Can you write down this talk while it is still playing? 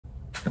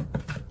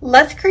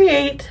Let's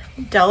create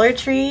Dollar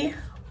Tree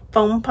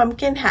foam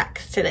pumpkin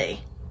hacks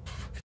today.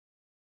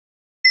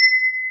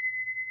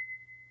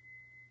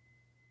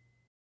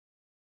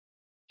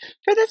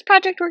 For this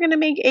project, we're going to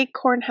make a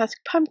corn husk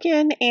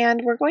pumpkin,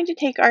 and we're going to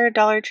take our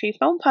Dollar Tree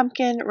foam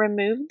pumpkin,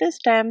 remove the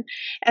stem,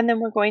 and then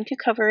we're going to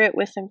cover it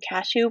with some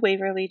cashew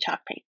Waverly chalk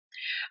paint.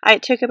 I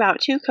took about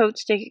 2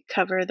 coats to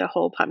cover the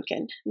whole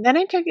pumpkin. Then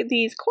I took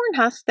these corn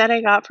husks that I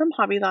got from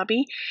Hobby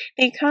Lobby.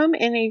 They come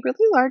in a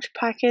really large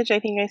package. I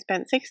think I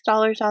spent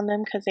 $6 on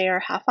them because they are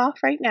half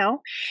off right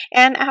now.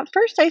 And at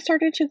first I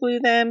started to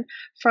glue them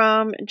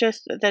from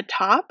just the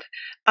top,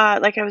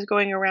 like I was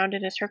going around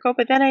in a circle,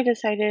 but then I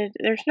decided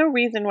there's no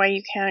reason why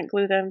you can't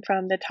glue them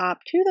from the top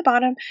to the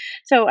bottom.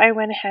 So I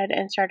went ahead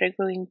and started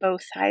gluing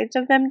both sides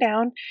of them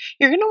down.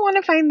 You're going to want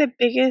to find the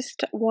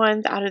biggest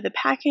ones out of the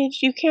package.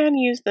 You can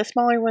use the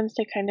smaller ones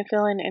to kind of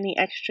fill in any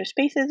extra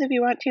spaces if you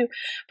want to,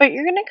 but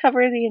you're going to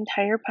cover the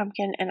entire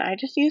pumpkin, and I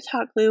just used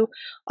hot glue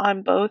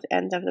on both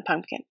ends of the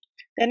pumpkin.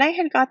 Then I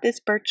had got this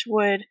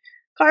Birchwood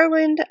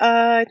garland,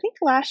 I think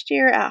last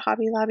year at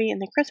Hobby Lobby in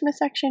the Christmas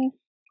section.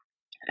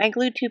 I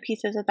glued 2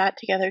 pieces of that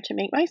together to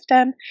make my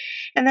stem,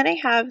 and then I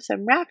have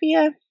some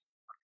raffia.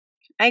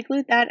 I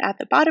glued that at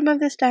the bottom of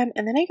the stem,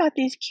 and then I got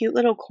these cute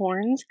little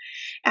corns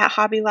at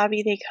Hobby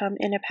Lobby. They come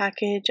in a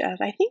package of,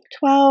 I think,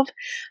 12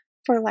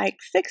 for like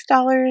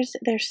 $6.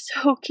 They're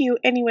so cute.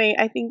 Anyway,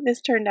 I think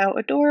this turned out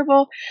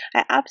adorable.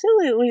 I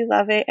absolutely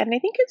love it, and I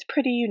think it's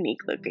pretty unique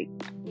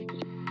looking.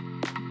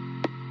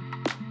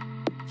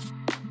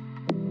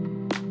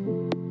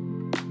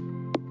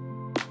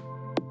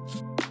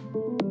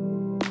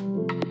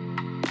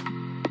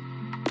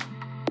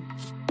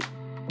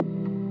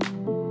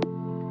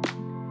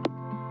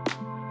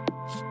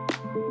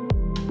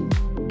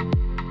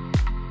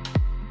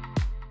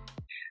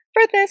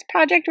 For this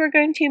project, we're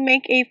going to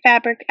make a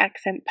fabric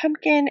accent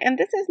pumpkin, and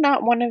this is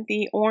not one of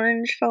the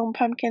orange foam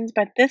pumpkins,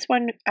 but this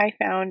one I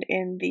found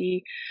in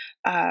the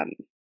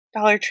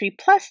Dollar Tree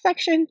Plus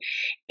section,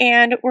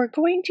 and we're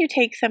going to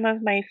take some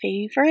of my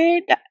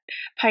favorite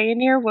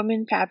Pioneer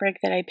Woman fabric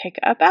that I pick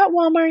up at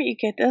Walmart. You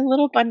get the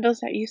little bundles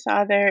that you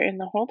saw there in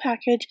the whole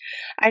package.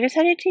 I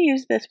decided to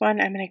use this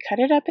one. I'm going to cut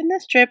it up in the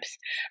strips.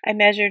 I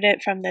measured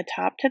it from the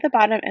top to the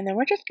bottom, and then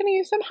we're just going to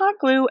use some hot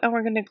glue, and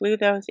we're going to glue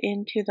those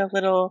into the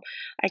little,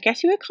 I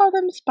guess you would call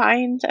them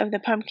spines of the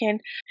pumpkin.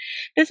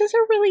 This is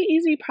a really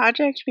easy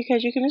project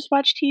because you can just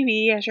watch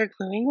TV as you're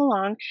gluing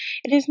along.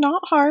 It is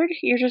not hard.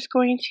 You're just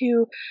going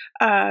to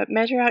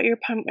measure out your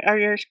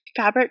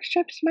fabric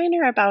strips. Mine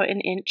are about 1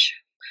 inch,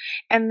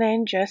 and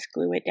then just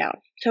glue it down.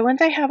 So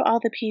once I have all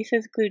the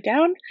pieces glued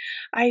down,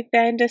 I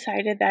then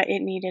decided that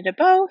it needed a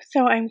bow,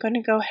 so I'm going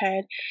to go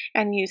ahead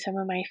and use some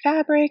of my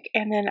fabric,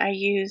 and then I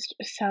used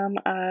some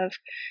of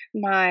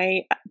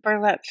my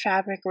burlap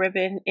fabric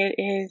ribbon. It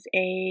is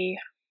a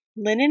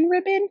linen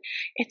ribbon.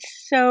 It's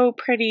so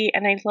pretty,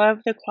 and I love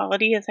the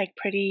quality. It's like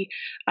pretty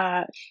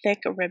thick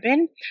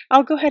ribbon.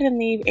 I'll go ahead and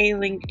leave a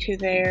link to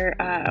their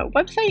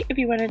website if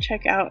you want to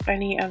check out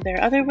any of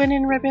their other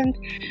linen ribbons,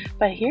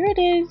 but here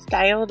it is,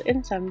 styled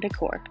in some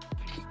decor.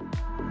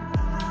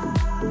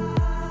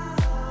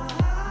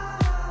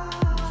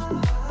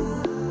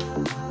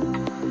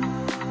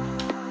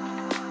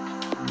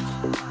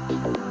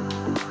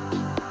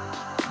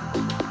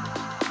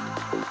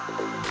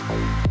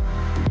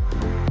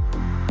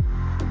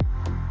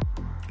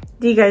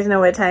 Do you guys know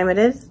what time it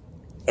is?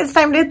 It's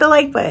time to hit the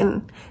like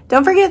button.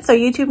 Don't forget, so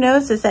YouTube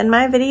knows to send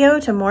my video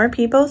to more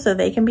people so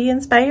they can be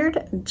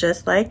inspired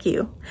just like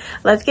you.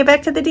 Let's get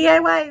back to the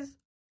DIYs.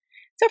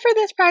 So for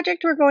this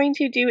project, we're going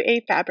to do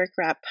a fabric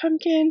wrap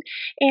pumpkin,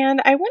 and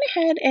I went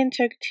ahead and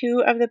took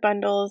 2 of the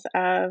bundles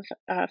of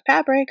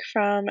fabric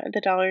from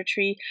the Dollar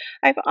Tree.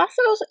 I've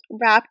also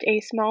wrapped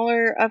a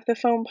smaller of the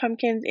foam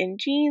pumpkins in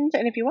jeans,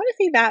 and if you want to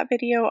see that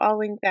video, I'll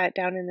link that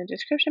down in the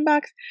description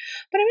box.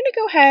 But I'm going to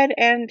go ahead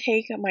and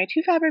take my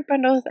 2 fabric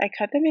bundles. I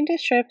cut them into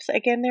strips.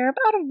 Again, they're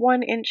about a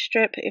 1-inch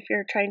strip if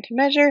you're trying to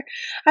measure.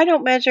 I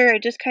don't measure, I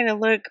just kind of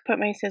look, put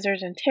my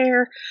scissors and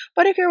tear,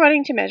 but if you're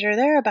wanting to measure,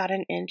 they're about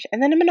 1 inch.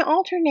 And then I'm going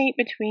to alternate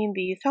between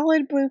the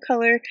solid blue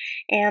color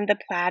and the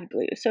plaid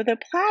blue. So the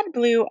plaid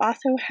blue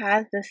also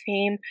has the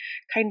same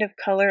kind of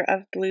color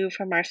of blue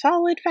from our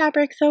solid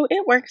fabric, so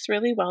it works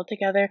really well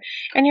together.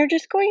 And you're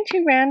just going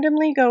to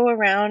randomly go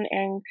around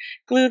and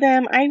glue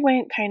them. I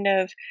went kind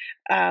of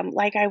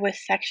like I was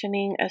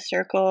sectioning a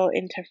circle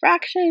into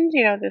fractions.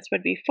 You know, this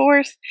would be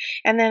fourths,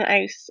 and then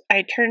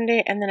I turned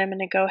it, and then I'm going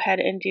to go ahead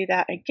and do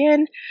that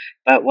again.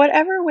 But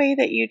whatever way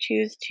that you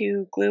choose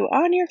to glue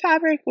on your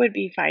fabric would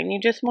be fine. You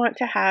just want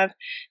to have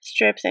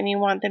strips, and you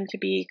want them to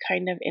be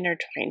kind of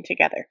intertwined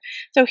together.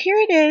 So here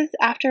it is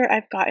after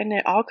I've gotten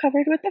it all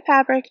covered with the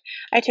fabric.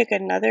 I took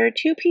another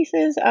 2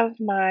 pieces of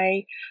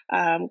my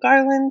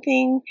garland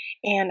thing,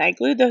 and I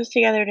glued those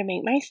together to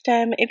make my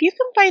stem. If you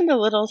can find the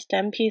little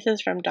stem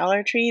pieces from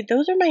Dollar Tree,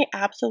 those are my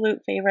absolute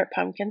favorite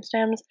pumpkin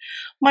stems.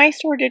 My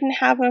store didn't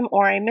have them,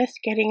 or I missed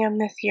getting them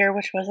this year,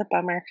 which was a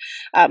bummer.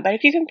 But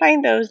if you can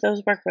find those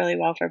work really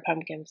well for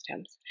pumpkin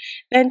stems.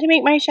 Then to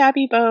make my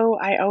shabby bow,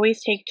 I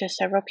always take just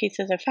several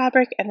pieces of fabric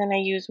fabric, and then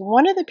I use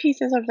one of the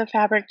pieces of the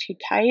fabric to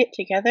tie it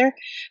together,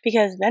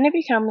 because then it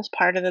becomes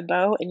part of the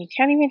bow and you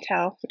can't even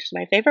tell, which is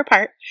my favorite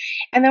part.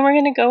 And then we're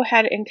going to go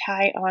ahead and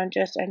tie on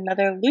just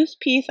another loose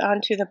piece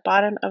onto the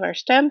bottom of our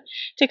stem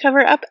to cover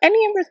up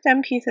any of the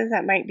stem pieces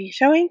that might be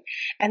showing,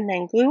 and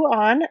then glue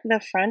on the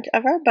front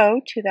of our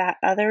bow to that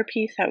other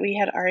piece that we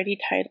had already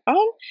tied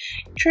on,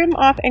 trim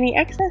off any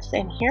excess,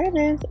 and here it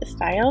is,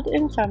 styled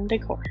in some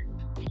decor.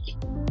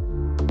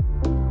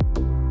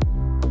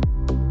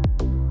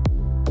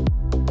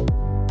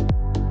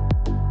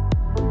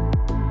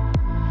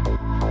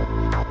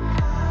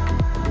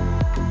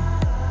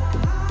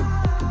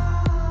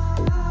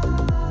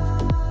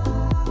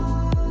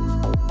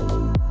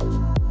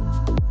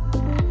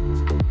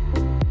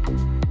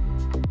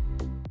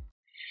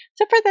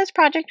 So for this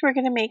project, we're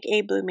going to make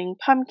a blooming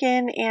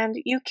pumpkin, and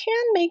you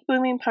can make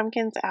blooming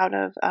pumpkins out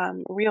of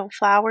real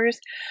flowers.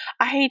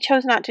 I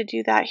chose not to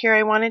do that here.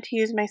 I wanted to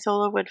use my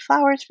solo wood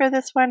flowers for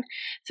this one.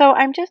 So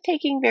I'm just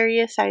taking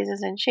various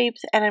sizes and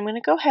shapes, and I'm going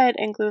to go ahead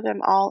and glue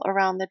them all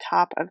around the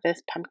top of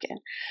this pumpkin.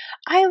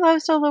 I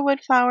love solo wood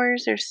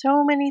flowers. There's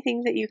so many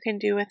things that you can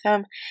do with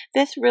them.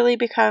 This really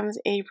becomes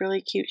a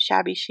really cute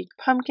shabby chic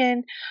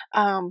pumpkin.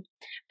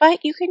 But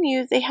you can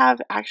use, they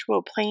have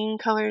actual plain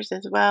colors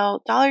as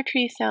well. Dollar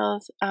Tree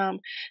sells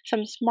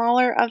some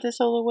smaller of the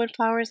solo wood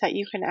flowers that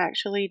you can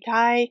actually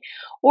dye,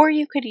 or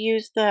you could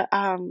use the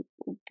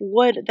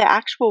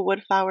actual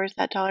wood flowers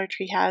that Dollar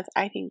Tree has.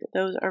 I think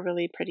those are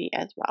really pretty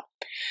as well.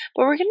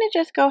 But we're going to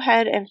just go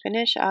ahead and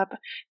finish up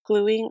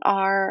gluing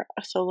our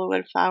solo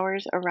wood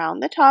flowers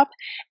around the top,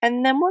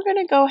 and then we're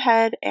going to go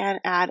ahead and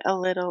add a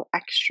little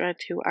extra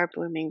to our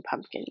blooming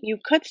pumpkin. You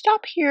could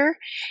stop here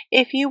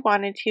if you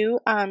wanted to.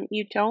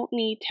 You don't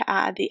need to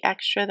add the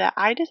extra that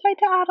I decided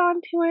to add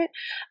on to it,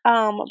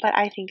 but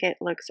I think it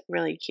looks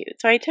really cute.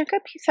 So I took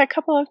a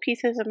couple of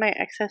pieces of my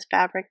excess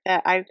fabric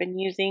that I've been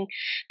using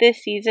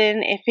this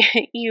season.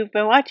 If you've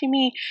been watching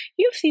me,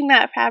 you've seen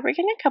that fabric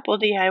in a couple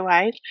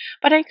DIYs,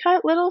 but I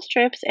cut little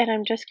strips, and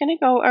I'm just going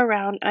to go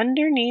around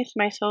underneath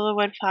my solo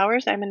wood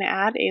flowers. I'm going to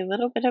add a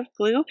little bit of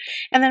glue,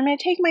 and then I'm going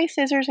to take my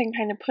scissors and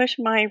kind of push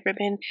my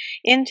ribbon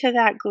into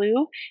that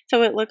glue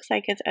so it looks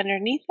like it's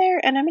underneath there,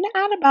 and I'm going to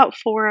add about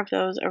 4 of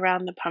those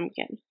around the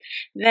pumpkin.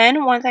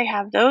 Then once I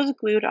have those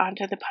glued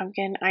onto the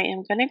pumpkin, I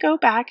am going to go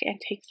back and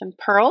take some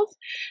pearls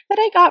that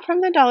I got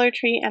from the Dollar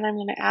Tree, and I'm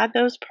going to add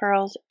those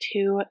pearls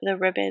to the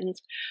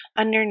ribbons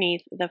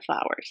underneath the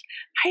flowers.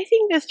 I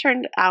think this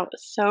turned out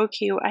so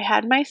cute. I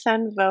had my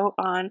son vote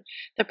on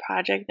the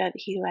project that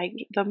he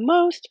liked the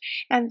most,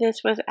 and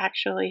this was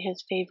actually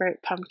his favorite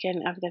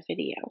pumpkin of the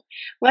video.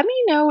 Let me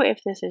know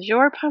if this is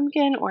your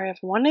pumpkin or if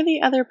one of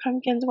the other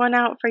pumpkins went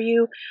out for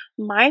you.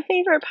 My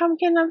favorite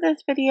pumpkin of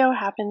this video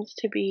happens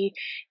to be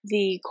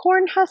the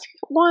corn husk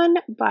one,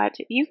 but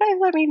you guys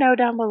let me know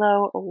down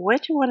below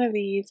which one of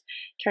these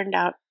turned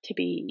out to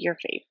be your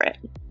favorite.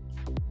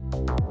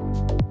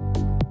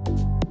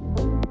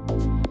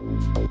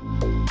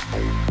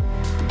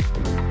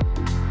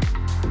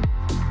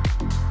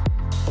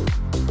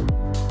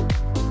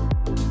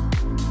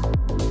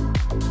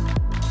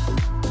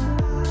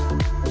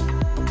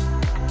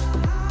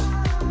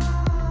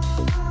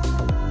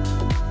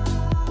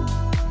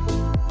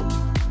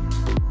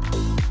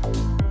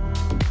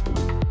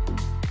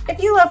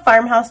 If you love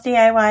farmhouse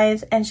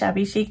DIYs and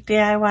shabby chic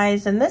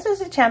DIYs, then this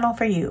is a channel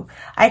for you.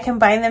 I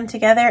combine them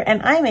together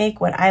and I make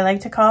what I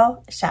like to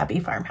call shabby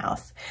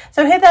farmhouse.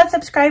 So hit that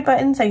subscribe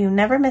button so you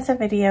never miss a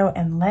video,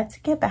 and let's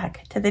get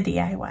back to the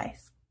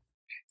DIYs.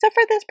 So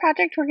for this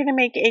project, we're going to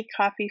make a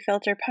coffee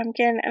filter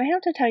pumpkin, and I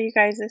have to tell you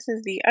guys, this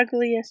is the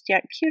ugliest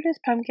yet cutest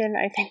pumpkin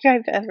I think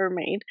I've ever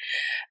made.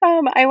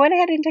 I went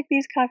ahead and took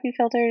these coffee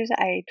filters,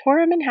 I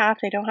tore them in half.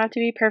 They don't have to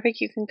be perfect,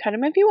 you can cut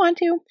them if you want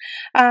to,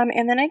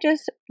 and then I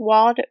just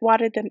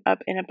wadded them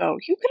up in a bow.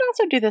 You could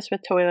also do this with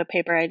toilet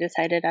paper, I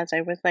decided, as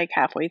I was like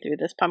halfway through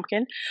this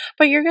pumpkin,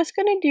 but you're just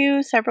going to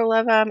do several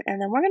of them,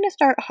 and then we're going to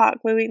start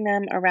hot gluing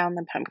them around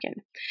the pumpkin.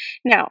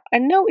 Now, a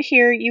note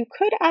here, you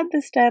could add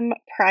the stem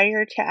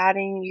prior to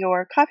adding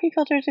your coffee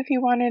filters if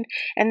you wanted,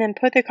 and then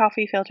put the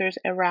coffee filters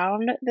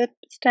around the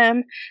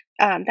stem.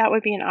 That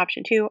would be an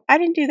option too. I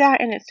didn't do that,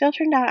 and it still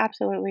turned out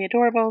absolutely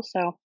adorable,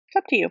 so it's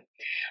up to you.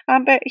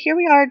 But here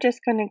we are,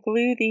 just going to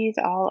glue these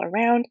all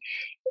around.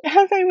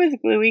 As I was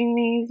gluing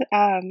these,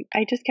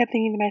 I just kept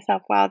thinking to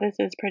myself, wow, this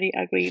is pretty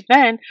ugly.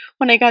 Then,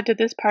 when I got to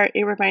this part,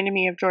 it reminded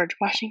me of George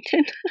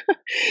Washington.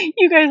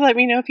 You guys let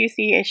me know if you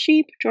see a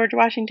sheep, George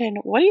Washington.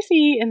 What do you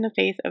see in the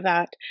face of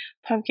that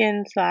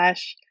pumpkin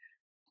slash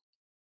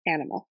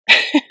animal?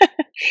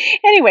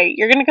 Anyway,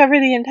 you're going to cover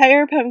the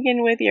entire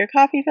pumpkin with your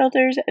coffee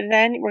filters.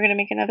 Then we're going to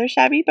make another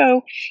shabby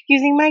bow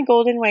using my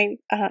golden white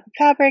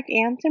fabric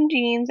and some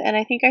jeans, and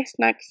I think I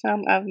snuck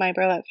some of my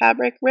burlap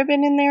fabric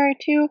ribbon in there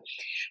too.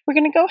 We're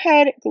going to go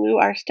ahead, glue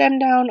our stem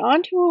down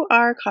onto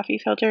our coffee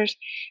filters.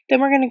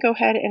 Then we're going to go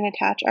ahead and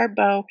attach our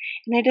bow,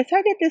 and I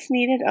decided this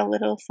needed a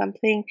little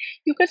something.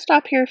 You could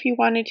stop here if you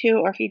wanted to,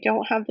 or if you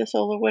don't have the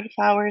solo wood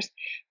flowers.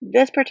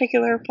 This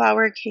particular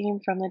flower came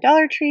from the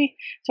Dollar Tree,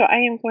 so I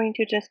am going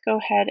to just go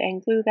ahead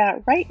and glue glue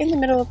that right in the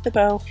middle of the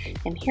bow,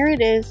 and here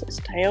it is,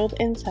 styled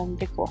in some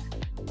decor.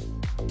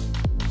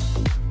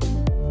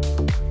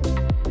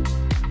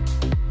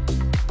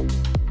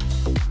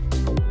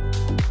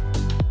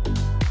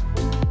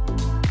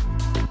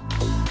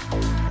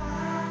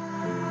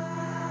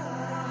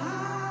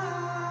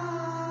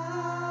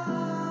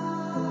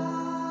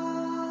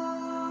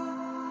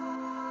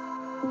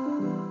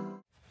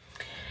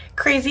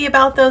 Crazy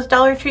about those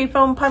Dollar Tree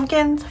foam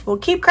pumpkins? Well,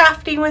 keep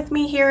crafting with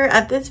me here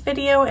at this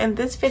video and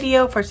this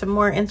video for some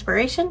more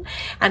inspiration.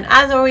 And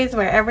as always,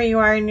 wherever you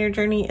are in your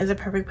journey is a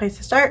perfect place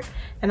to start.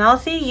 And I'll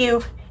see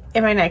you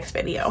in my next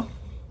video.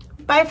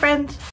 Bye, friends.